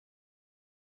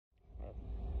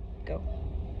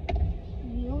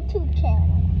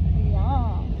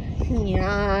channel.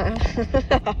 Yeah.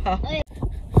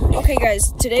 Okay,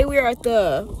 guys, today we are at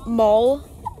the mall.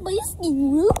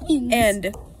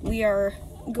 And we are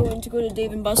going to go to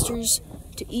Dave & Buster's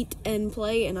to eat and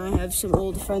play. And I have some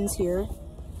old friends here.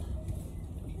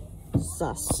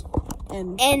 Sus.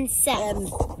 And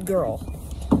girl.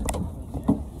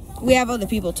 We have other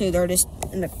people too. They're just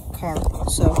in the car.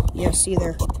 So, yeah, see you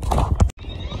there.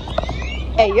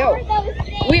 Hey, yo.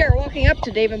 We are walking up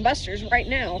to Dave & Buster's right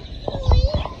now.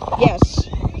 Yes.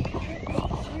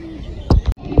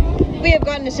 We have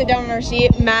gotten to sit down in our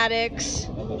seat. Maddox.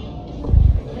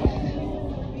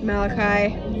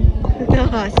 Malachi.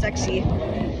 Sexy.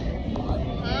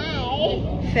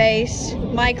 Hi. Face.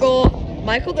 Michael.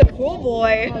 Michael the cool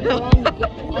boy.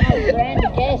 Grand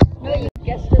guest. No, you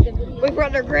guessed of the video. We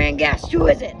brought our grand guest. Who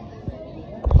is it?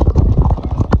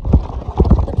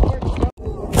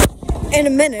 In a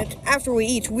minute, after we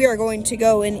eat, we are going to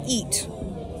go and eat.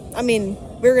 I mean,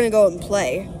 we're going to go and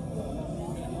play.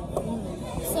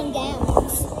 Some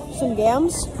gams. Some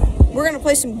gams? We're going to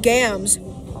play some gams.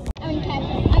 I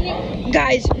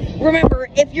Guys, remember,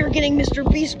 if you're getting Mr.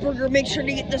 Beast Burger, make sure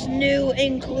to get this new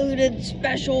included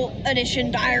special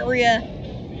edition diarrhea.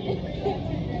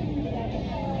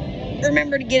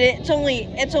 Remember to get it. It's only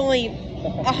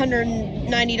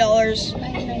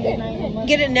 $190.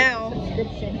 Get it now,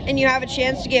 and you have a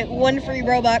chance to get one free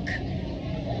Roebuck.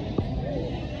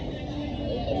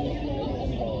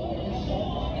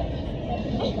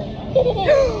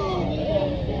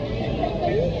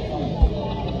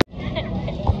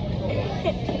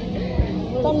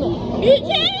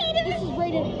 This is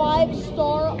rated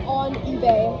 5-star on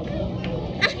eBay.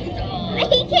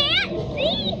 He can't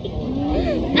see.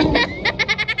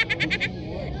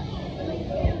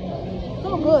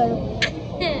 So good.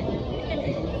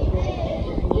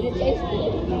 Did it taste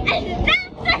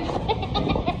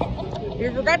good? We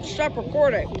forgot to stop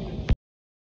recording.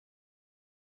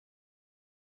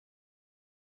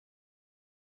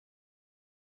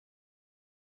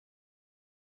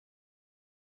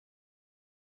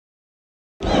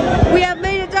 We have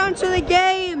made it down to the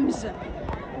games.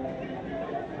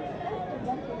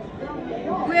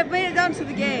 We have made it down to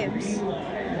the games.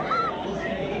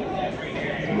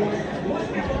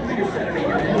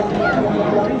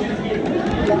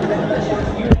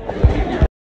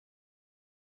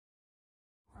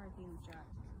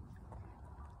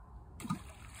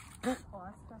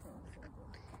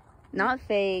 Not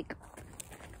fake.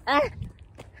 Ah,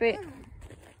 fake.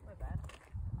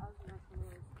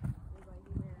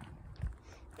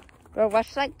 Bro,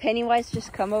 watch like Pennywise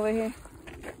just come over here.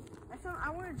 I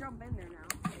want to jump in there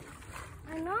now.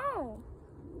 I know.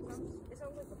 It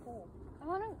sounds like a pool. I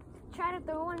want to try to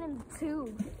throw one in the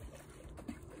tube.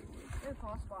 It's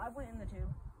possible. I went in the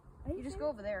tube. You just go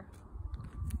over there.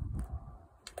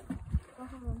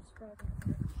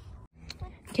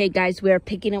 Okay, guys, we are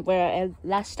picking up where I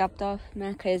last stopped off.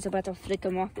 Maka is about to flick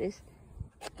him off this.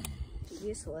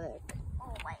 You slick.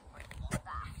 Oh my gosh.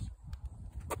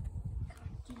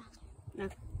 No.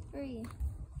 3.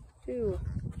 2,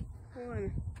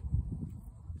 1.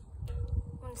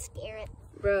 I'm scared.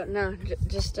 Bro, no,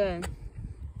 just 3.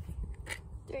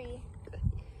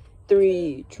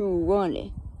 3, 2,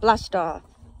 1. Blast off.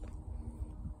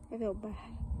 I feel bad.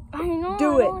 I know.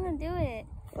 Do I it. don't want to do it.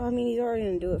 Well, I mean, he's already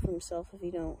gonna do it for himself if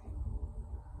you don't.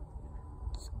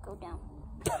 Just go down.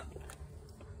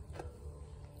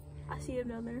 I see him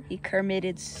down there. He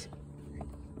Kermitted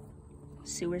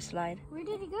sewer slide. Where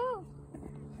did he go?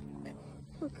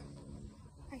 Look,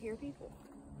 I hear people.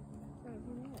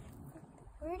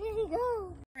 Where did he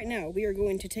go? Right now, we are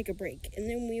going to take a break, and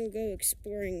then we will go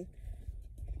exploring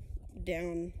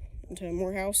down into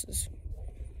more houses.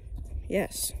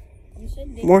 Yes,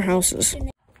 more houses. Hey,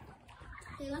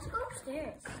 let's go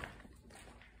upstairs.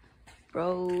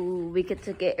 Bro, we get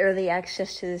to get early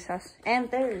access to this house.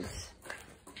 And there's...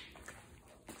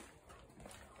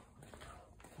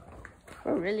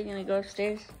 We're really gonna go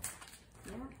upstairs?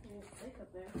 Yeah, it's safe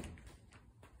up there.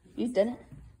 You done it?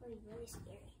 Really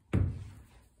scary.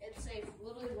 It's safe.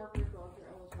 Literally workers go up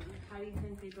there all the time. How do you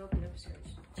think they broke it upstairs?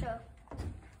 Sure.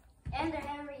 And they're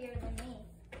heavier than me.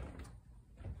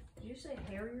 Did you say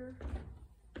hairier?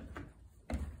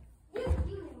 You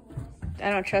I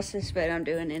don't trust this, but I'm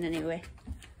doing it anyway.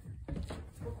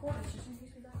 record us just in case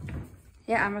we got.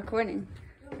 Yeah, I'm recording.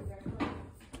 Oh,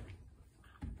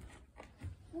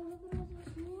 look at all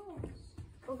those nails.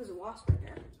 Oh, there's a wasp right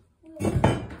there.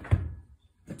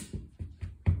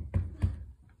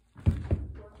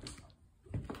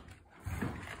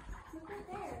 Look right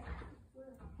there.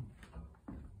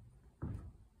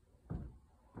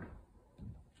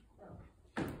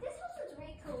 This house is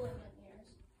way cooler than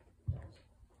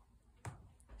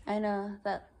I know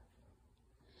that.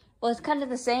 Well, it's kind of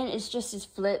the same. It's just it's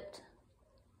flipped.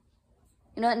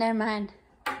 You know what? Never mind.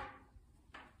 Okay,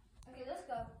 let's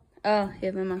go. Oh,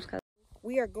 yeah, my mom's car.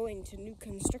 We are going to new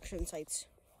construction sites.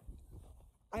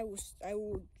 I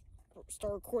will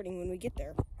start recording when we get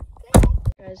there.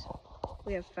 Guys,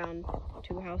 we have found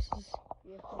 2 houses.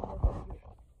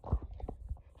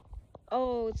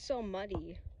 Oh, it's so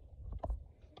muddy.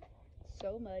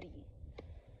 So muddy.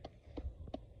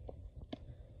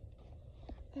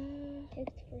 Take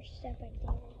the first step I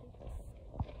can.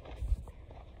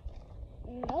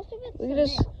 Most of it's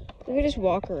We could just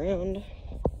walk around.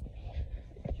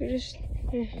 We just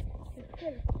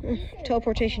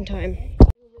teleportation time.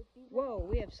 Whoa,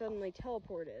 we have suddenly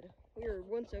teleported. We were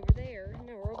once over there,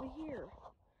 now we're over here.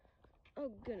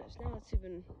 Oh goodness, now it's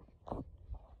even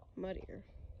muddier.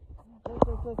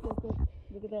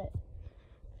 Look at that.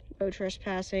 No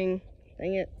trespassing.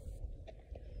 Dang it.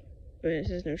 Wait,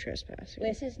 this is no trespassing. Wait,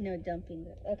 it says no dumping.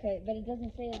 Okay, but it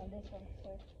doesn't say it on this one.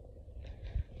 So.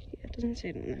 Yeah, it doesn't say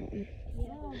it on that one.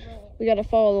 Yeah, but We gotta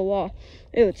follow the law.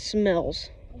 Ew, it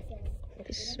smells.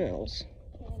 It smells.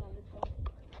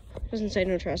 Doesn't say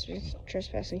no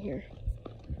trespassing here.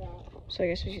 So I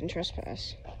guess we can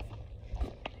trespass.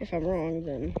 If I'm wrong,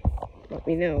 then let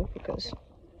me know, because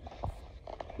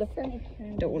The furniture.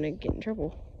 I don't want to get in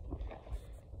trouble.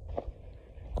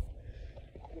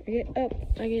 I get up,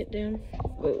 I get down.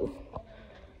 Whoa.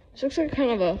 This looks like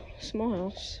kind of a small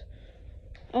house.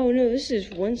 Oh no, this is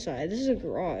one side. This is a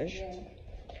garage.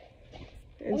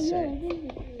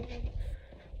 Inside.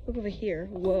 Look over here.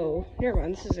 Whoa. Never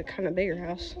mind, this is a kind of bigger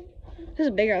house. This is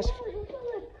a big house.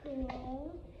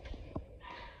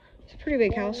 It's a pretty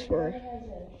big house for...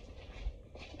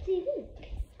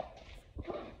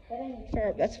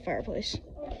 That's a fireplace.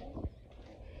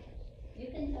 You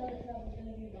can tell it's probably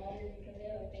going to be modern because they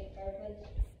have a fake fireplace.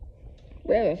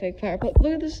 We have a fake fireplace.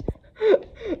 Look at this.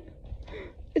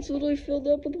 It's literally filled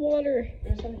up with water.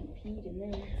 There's somebody peed in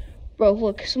there. Bro,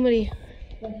 look, somebody...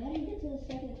 But how do you get to the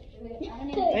second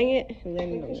story? Dang it. And then,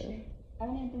 I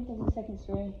don't even think there's a second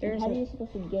story. There's How a- are you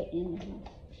supposed to get in the house?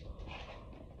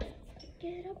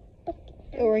 get up.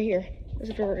 oh, right here. There's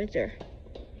a door right there.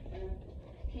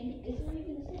 Is there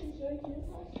even a second story to this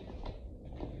house?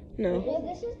 No. Well,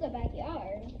 this is the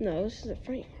backyard. No, this is the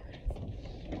front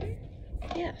yard.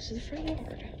 Yeah, this is the front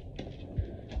yard.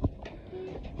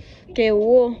 Okay,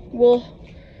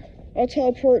 I'll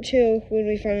teleport too when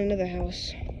we find another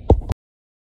house.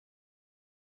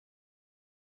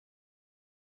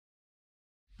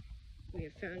 We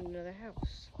have found another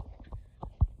house.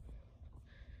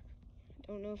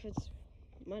 Don't know if it's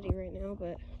muddy right now,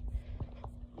 but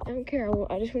I don't care.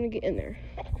 I just want to get in there.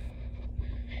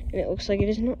 And it looks like it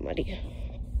is not muddy.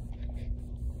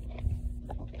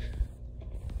 I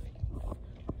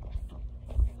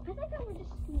think I would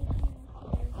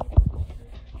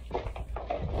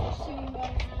just sneak in.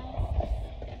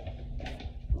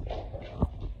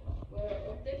 Well,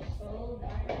 if they're sold,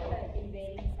 aren't they like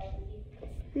invading property?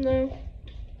 No.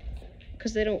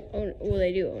 Because they don't own it. Well,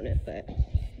 they do own it, but...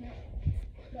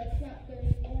 That's not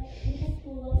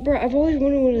good. Bro, I've always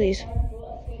wanted one of these.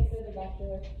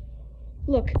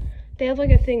 Look, they have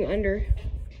like a thing under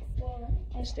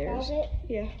the stairs. Closet,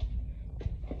 Yeah.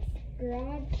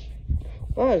 garage.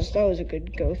 Wow, that was a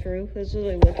good go through. This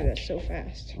literally went through that so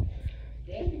fast.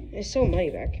 It's so muddy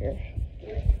back here.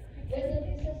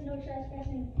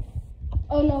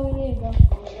 Oh no, we need to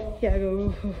go. Yeah, go.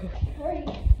 Hurry.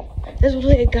 There's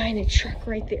literally a guy in a truck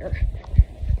right there.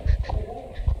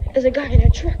 There's a guy in a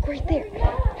truck right there.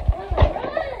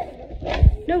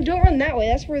 No, don't run that way.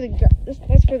 That's where the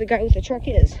guy with the truck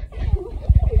is.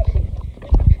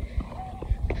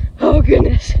 Oh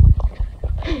goodness.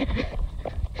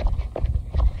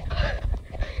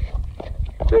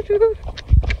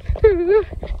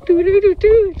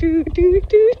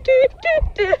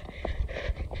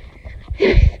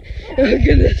 Oh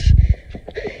goodness.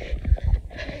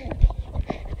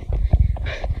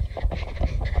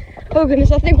 Oh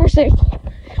goodness, I think we're safe.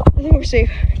 I think we're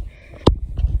safe.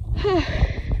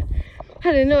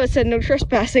 I didn't know it said no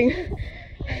trespassing.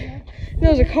 There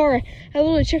was a car. I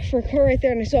literally checked for a car right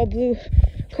there and I saw a blue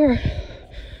car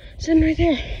sitting right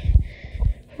there.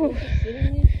 Whew.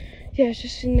 Yeah, it's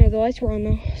just sitting there. The lights were on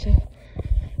though, so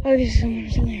obviously someone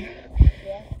was in there.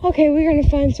 Okay, we're gonna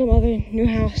find some other new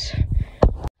house.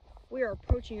 We are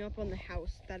approaching up on the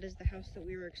house. That is the house that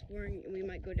we were exploring, and we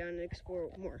might go down and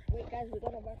explore more. Wait, guys, we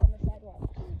gotta walk on the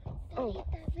sidewalk. Oh.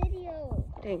 Delete that video.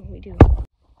 Dang, we do.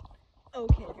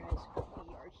 Okay, guys,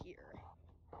 we are here.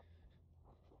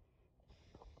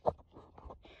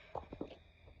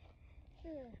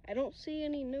 I don't see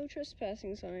any no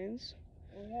trespassing signs.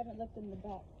 We haven't looked in the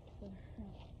back.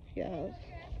 Yeah.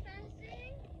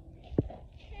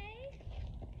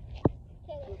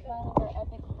 We're planning our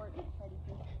epic apartment party.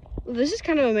 Well, this is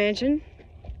kind of a mansion.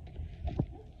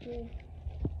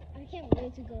 I can't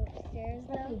wait to go upstairs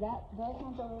though. Those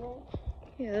ones over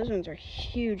Yeah, those ones are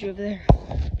huge over there.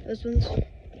 Those ones.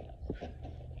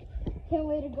 Can't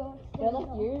wait to go upstairs. They're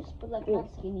like yours, but like not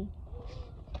skinny.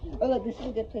 Oh look, this is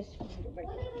a good place to go. Look at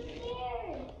the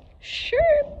stairs.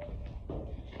 Sure.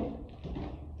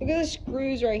 Look at the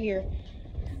screws right here.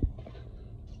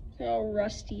 They're all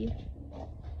rusty.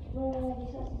 Oh,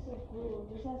 this house is so cool.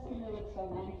 This house is gonna look so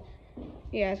nice.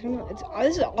 Yeah,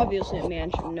 this is obviously a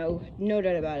mansion. No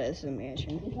doubt about it. This is a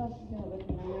mansion. This house is gonna look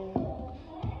nice.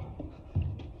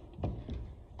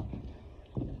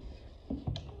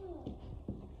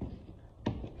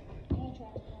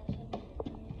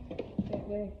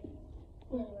 Where?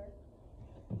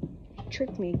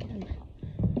 Tricked me again.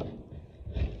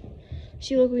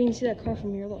 See, look, we can see that car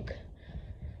from here. Look.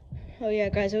 Oh yeah,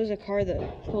 guys, it was a car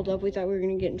that pulled up. We thought we were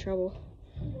gonna get in trouble.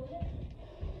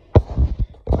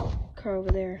 Car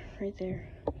over there, right there.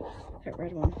 That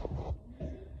red one.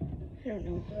 I don't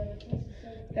know.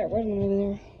 That red one over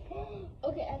there.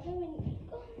 Okay, I think we need to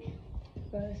go now.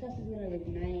 Bro, this house is gonna look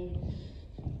nice.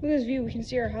 Look at this view. We can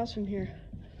see our house from here.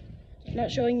 I'm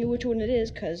not showing you which one it is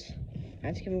because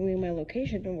that's giving me my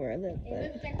location of where I live. It But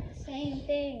looks like the same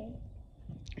thing.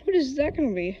 what is that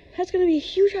gonna be? That's gonna be a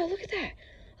huge house. Look at that.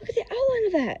 Look at the outline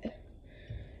of that.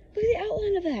 Look at the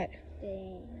outline of that.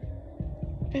 Dang.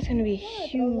 That's gonna be a Yeah,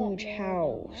 throw that huge mirror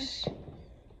house.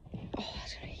 Oh,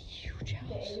 that's gonna be a huge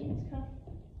house.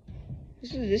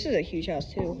 This is a huge house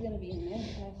This too. is gonna be a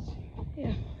nice house.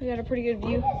 Yeah, we got a pretty good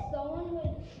view. Someone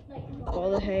would like All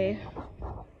the hay.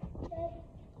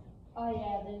 Oh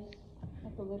yeah, there's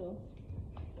like a little.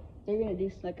 They're gonna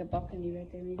do like a balcony right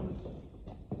there, maybe.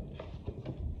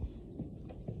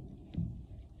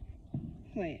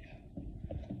 Wait.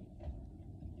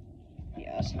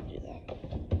 Yeah, let's not do that.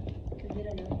 Because they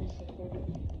don't know if they're supported.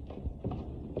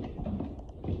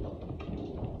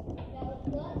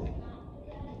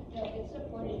 No, it's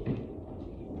supported.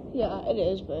 Yeah, it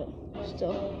is, but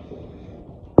still.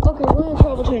 Okay, we're gonna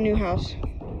travel to a new house.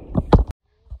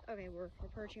 Okay, we're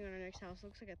perching on our next house.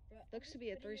 Looks to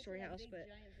be a 3-story house, but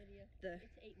the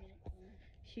It's 8 minutes long.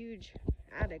 huge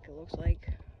attic it looks like.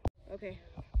 Okay,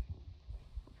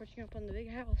 we're perching up on the big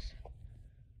house.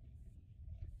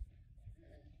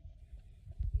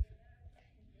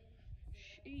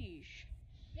 Sheesh.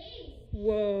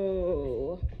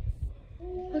 Whoa.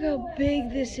 Look how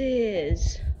big this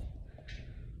is.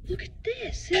 Look at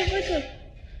this. They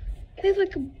have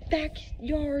like a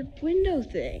backyard window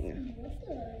thing.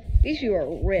 These people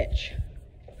are rich.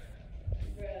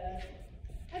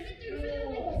 I bet they're gonna have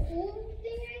like a pool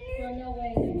thing right here. Bro, no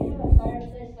way. They have a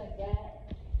fireplace like that.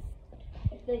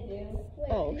 If they do.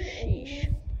 Oh,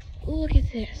 sheesh. Look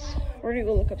at this. We're gonna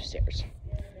go look upstairs.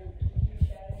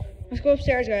 Let's go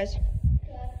upstairs, guys.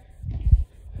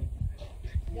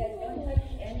 Guys, don't touch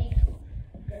any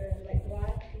like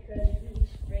watch because we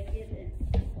just break it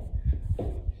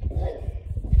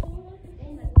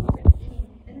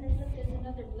and then look, there's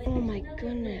another blade. Oh my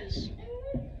goodness.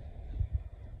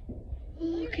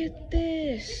 Look at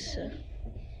this.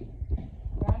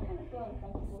 Bro, I kind of feel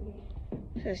uncomfortable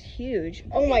here. This is huge.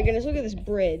 Oh my goodness, look at this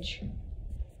bridge.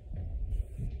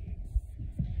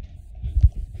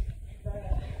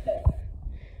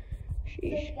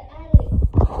 Sheesh. The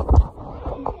attic.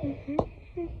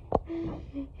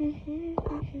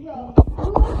 Bro,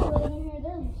 whoever's living here,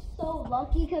 they're so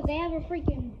lucky because they have a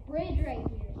freaking bridge right here.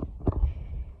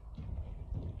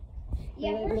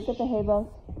 Yeah, Look at the hay bales.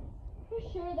 for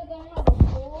sure they're gonna have a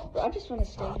pool. Bro, I just want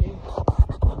to stay here.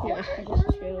 Yeah. I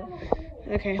just chill.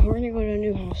 Okay, we're gonna go to a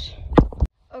new house.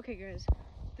 Okay, guys,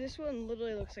 this one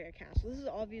literally looks like a castle. This is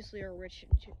obviously a rich.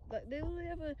 They literally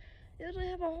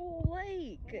have a whole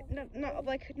lake. Not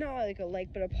like a lake,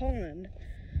 but a pond.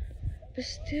 But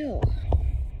still,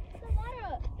 There's a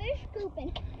lot of fish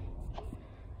scooping.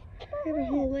 they have a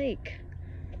whole lake.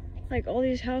 Like all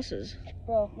these houses.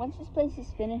 Bro, once this place is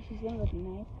finished, it's gonna look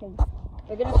nice because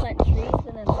we're gonna plant trees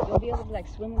and then you'll be able to like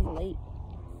swim in the lake.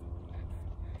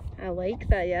 A lake?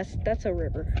 Yes, that's a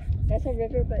river. That's a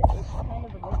river, but it's kind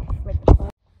of a lake. Like,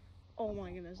 Oh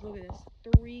my goodness, look at this.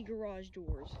 3 garage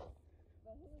doors.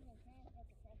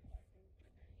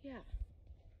 Yeah.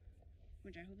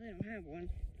 Which I hope they don't have one.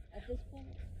 at this point,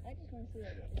 I just want to see what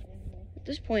it is anyway. At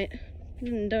this point,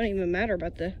 it don't even matter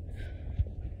about the...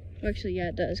 Actually, yeah,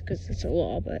 it does, because it's a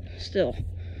law, but still.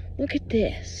 Look at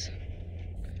this.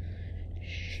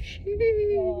 Sheesh.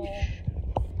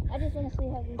 I just want to see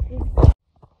how these things.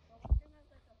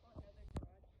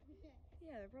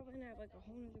 they're probably gonna have like a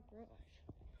whole nother garage.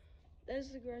 There's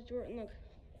the garage door, and look.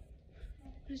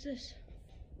 What is this?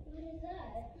 What is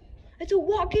that? It's a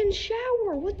walk-in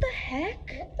shower. What the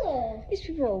heck? What These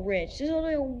people are rich. There's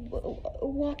only a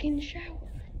walk-in shower.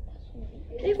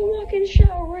 They have a walk-in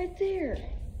shower right there.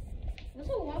 What's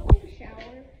a walk-in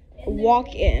shower?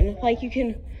 Walk-in, like you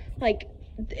can, like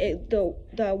the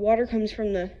water comes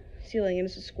from the ceiling and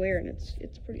it's a square and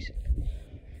it's pretty sick.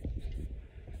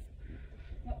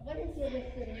 What is it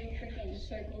with the new freaking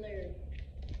circular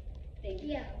thing?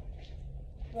 Yeah.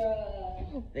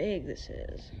 Bruh. How big this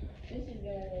is. This is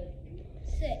a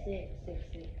 6.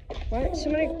 6. Why?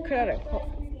 Somebody cut out a car.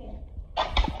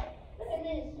 Look at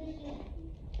this.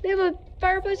 They have a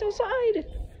fireplace outside.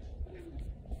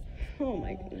 Oh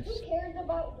my goodness. Who cares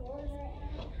about doors right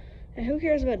now? And who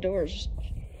cares about doors?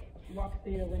 Walk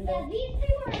through the Yeah, window. these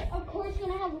people are, of course,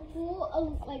 gonna have a pool, a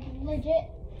like legit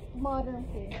modern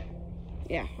pool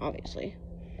Yeah, obviously.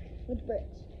 with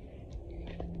bricks.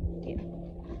 Yeah.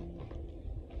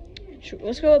 Sure,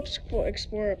 let's go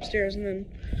explore upstairs and then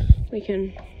we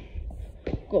can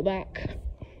go back.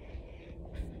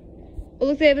 Oh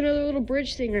look, they have another little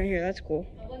bridge thing right here. That's cool.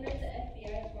 I wonder if the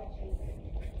FBI is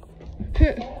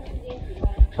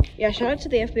watching. Yeah, shout out to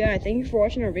the FBI. Thank you for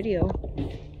watching our video.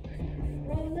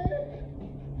 Bro,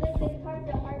 look, they carved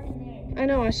a heart in there. I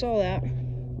know, I saw that.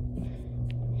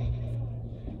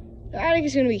 The attic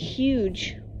is gonna be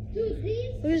huge. Dude,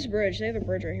 these Look at this bridge. They have a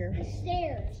bridge right here.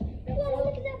 stairs. Whoa,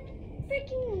 look at that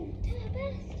freaking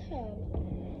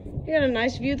bathtub. You got a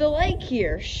nice view of the lake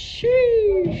here.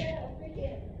 Sheesh.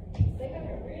 They got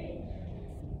a ring.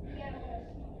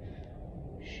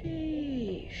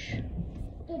 Sheesh.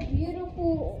 The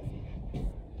beautiful.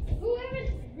 Whoever's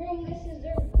room this is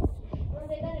their room. Or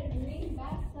they got a green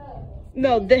bathtub.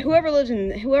 No, whoever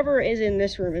is in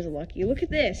this room is lucky. Look at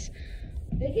this.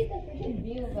 They get the freaking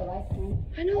view of a lifetime.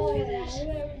 I know. Oh, Look at yeah, this.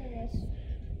 whoever's in this.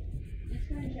 Let's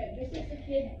go and check. This is the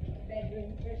kid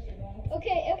bedroom, first of all.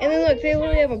 Okay, if And I then was look, in they this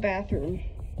literally have house- a bathroom.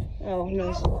 Oh no,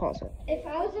 this is a closet. If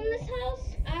I was in this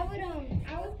house, I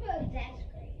would put a desk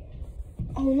right here.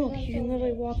 Oh look, you can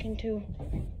literally walk into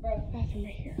Bro. a bathroom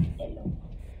right here.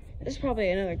 This is probably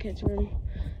another kid's room.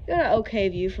 You got an okay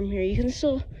view from here. You can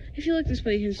still, if you look this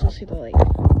way, you can still see the lake.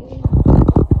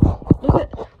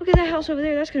 Look at that house over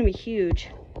there. That's gonna be huge.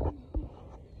 Look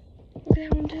at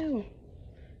that one too.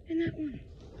 And that one.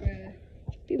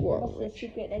 People are What's the rich.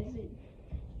 secret exit?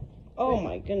 Oh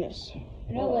my goodness.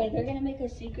 No way, they're gonna make a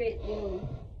secret little.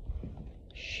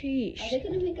 Are Sheesh. they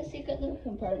gonna make a secret little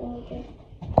compartment with it?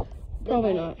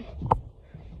 Probably might. not.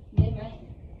 They might.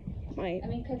 Might. I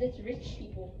mean, because it's rich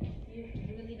people. You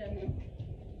really don't know.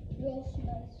 Will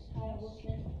Smith. Will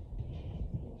Smith.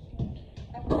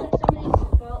 I feel like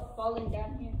somebody's falling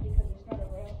down here because it's not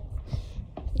a rail.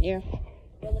 Yeah.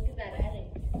 But look at that attic.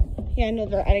 Yeah, I know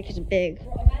their attic is big.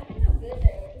 Bro, imagine how good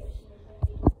their air conditioning is gonna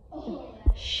be. Oh,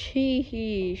 yeah.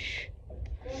 Sheesh.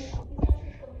 Bro, if this house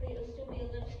is complete, it'll still be a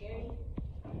little scary.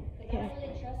 Because I don't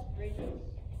really trust bridges.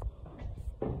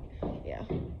 Yeah.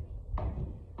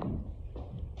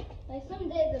 Like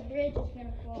someday the bridge is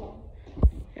gonna fall.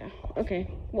 Yeah. Okay.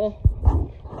 Well,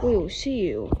 we will see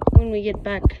you when we get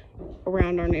back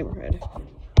around our neighborhood.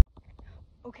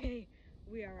 Okay,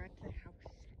 we are at the house.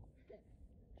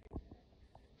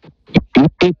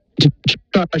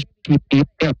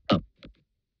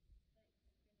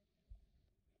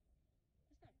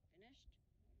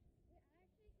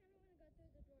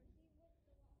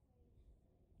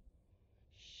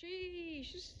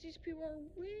 Sheesh, these people are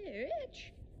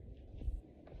rich.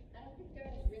 I don't think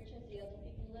they're as rich as the other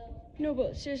people though. No,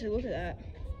 but seriously, look at that.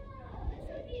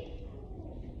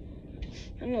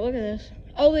 I don't know, look at this.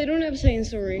 Oh, they don't have a second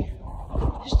story.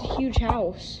 Just a huge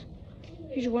house.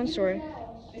 Huge one story.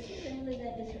 This isn't really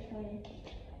that disappointing.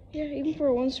 Yeah, even for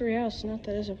a one-story house, not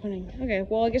that disappointing. Okay,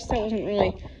 well, I guess that wasn't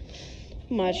really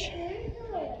much.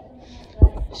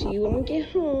 See you when we get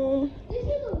home.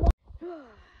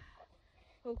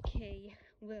 Okay,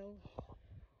 well,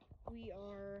 we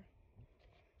are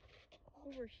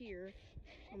over here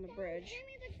on the bridge.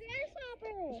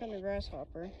 We found the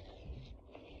grasshopper.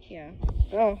 Yeah.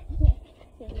 Oh.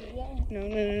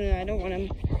 No, I don't want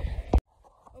him.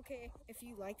 Okay, if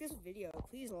you like this video,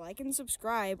 please like and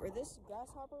subscribe, or this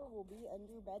grasshopper will be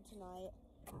under bed tonight.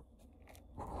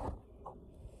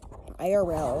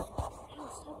 IRL.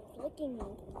 Stop flicking me.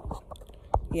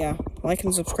 Yeah, like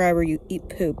and subscribe or you eat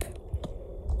poop.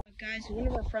 Guys, one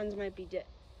of our friends might be dead.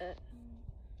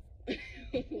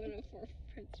 One of our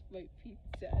friends might be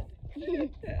dead.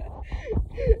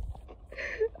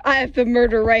 I have the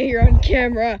murder right here on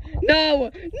camera.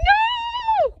 No!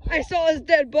 No! I saw his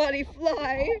dead body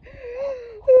fly.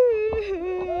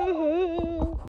 Ooh.